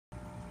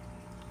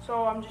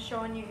So I'm just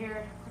showing you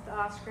here with the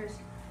Oscars,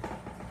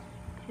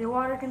 your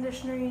water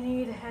conditioner you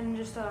need, and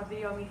just a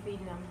video of me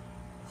feeding them.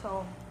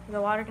 So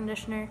the water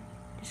conditioner,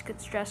 just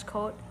get stress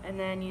coat, and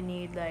then you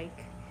need it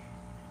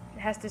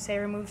has to say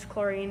removes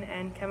chlorine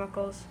and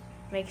chemicals,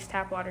 makes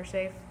tap water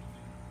safe.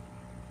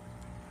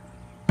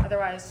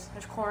 Otherwise,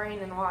 there's chlorine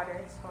in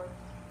water, so it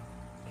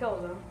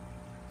kills them.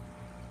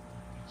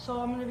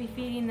 So I'm gonna be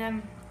feeding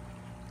them,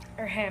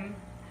 or him.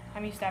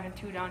 I'm used to having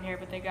 2 down here,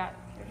 but they're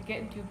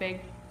getting too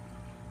big.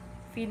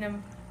 Feeding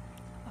them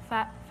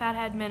a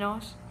fathead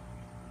minnows,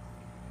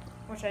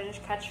 which I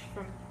just catch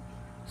from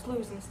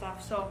sloughs and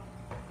stuff. So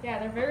yeah,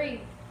 they're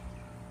very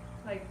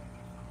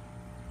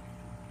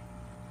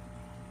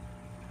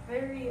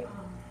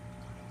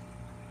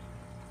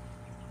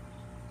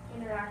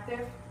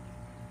interactive.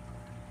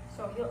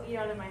 So he'll eat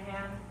out of my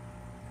hand,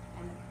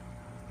 and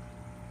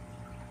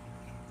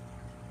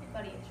hey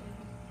buddy, it's right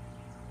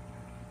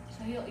here.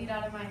 So he'll eat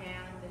out of my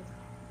hand.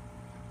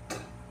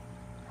 And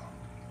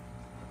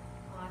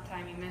a lot of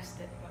time he missed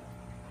it, but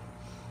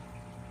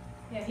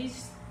yeah,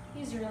 he's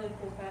a really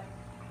cool pet.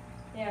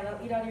 Yeah, they'll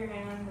eat out of your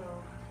hand.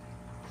 They'll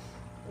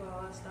do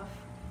all that stuff.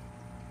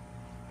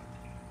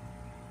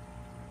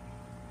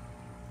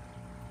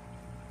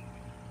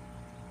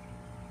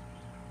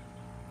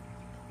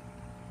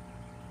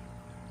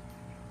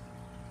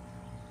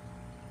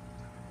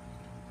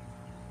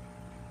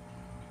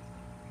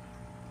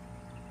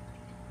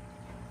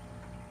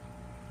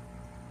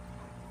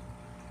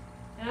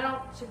 And I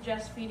don't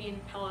suggest feeding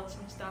pellets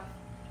and stuff.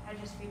 I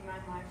just feed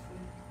mine live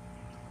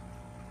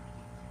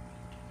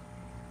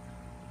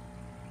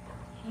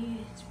food.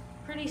 It's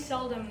pretty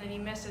seldom that he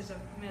misses a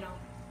minnow.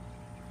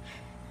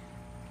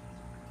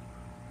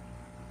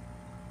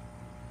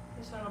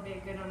 This one will be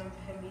a good one of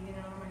him eating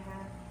out of my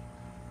hand.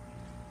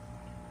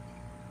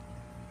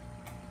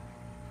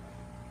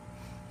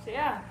 So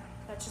yeah,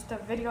 that's just a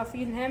video of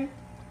feeding him,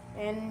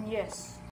 and yes.